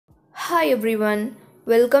Hi everyone,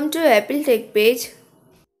 welcome to Apple Tech page.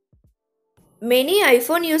 Many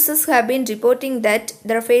iPhone users have been reporting that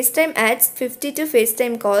their FaceTime adds 50 to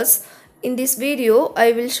FaceTime calls. In this video,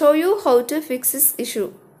 I will show you how to fix this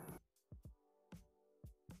issue.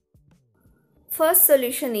 First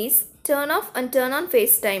solution is turn off and turn on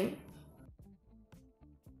FaceTime.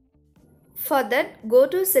 For that, go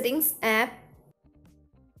to Settings app.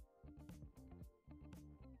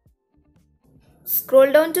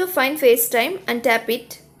 Scroll down to find FaceTime and tap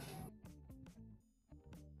it.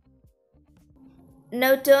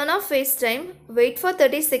 Now turn off FaceTime, wait for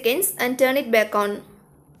 30 seconds and turn it back on.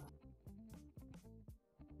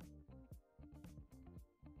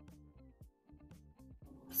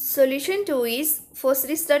 Solution 2 is force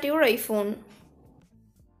restart your iPhone.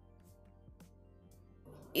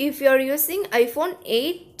 If you are using iPhone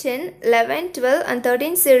 8, 10, 11, 12 and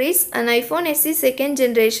 13 series and iPhone SE second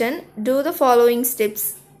generation, do the following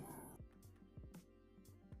steps.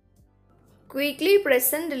 Quickly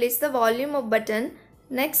press and release the volume up button.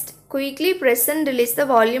 Next, quickly press and release the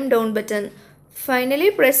volume down button.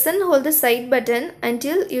 Finally, press and hold the side button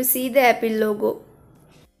until you see the Apple logo.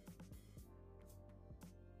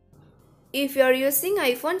 If you are using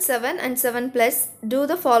iPhone 7 and 7 Plus, do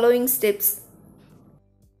the following steps.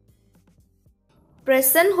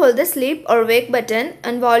 Press and hold the sleep or wake button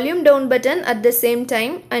and volume down button at the same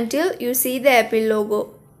time until you see the Apple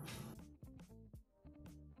logo.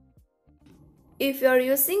 If you are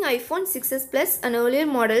using iPhone 6s Plus and earlier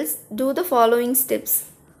models, do the following steps.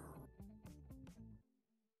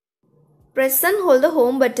 Press and hold the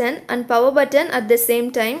home button and power button at the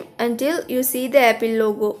same time until you see the Apple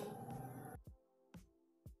logo.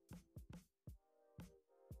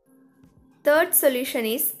 Third solution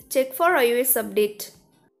is check for iOS update.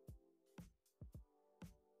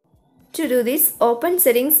 To do this, open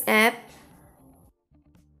Settings app.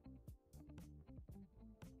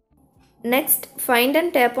 Next, find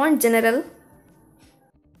and tap on General.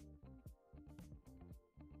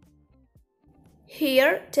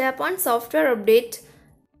 Here, tap on Software Update.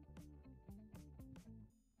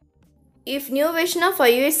 If new version of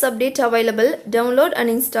iOS update available, download and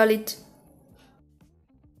install it.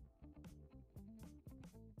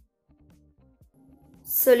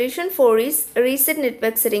 Solution 4 is reset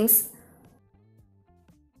network settings.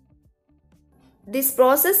 This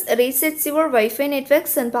process resets your Wi-Fi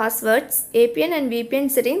networks and passwords, APN and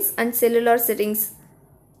VPN settings and cellular settings.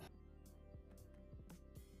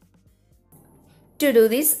 To do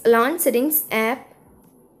this, launch Settings app.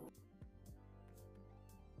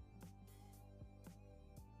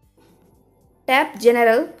 Tap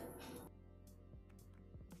General.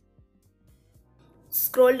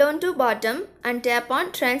 Scroll down to bottom and tap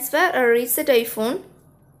on Transfer or Reset iPhone.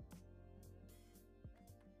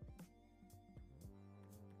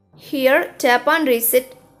 Here, tap on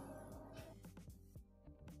Reset.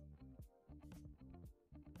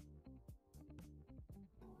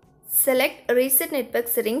 Select Reset Network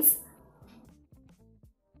Settings.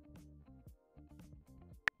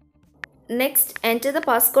 Next, enter the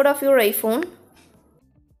passcode of your iPhone.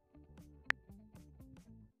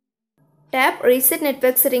 Tap Reset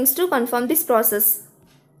Network Settings to confirm this process.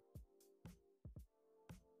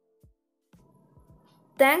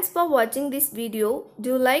 Thanks for watching this video.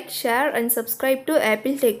 Do like, share and subscribe to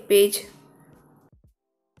Apple Tech page.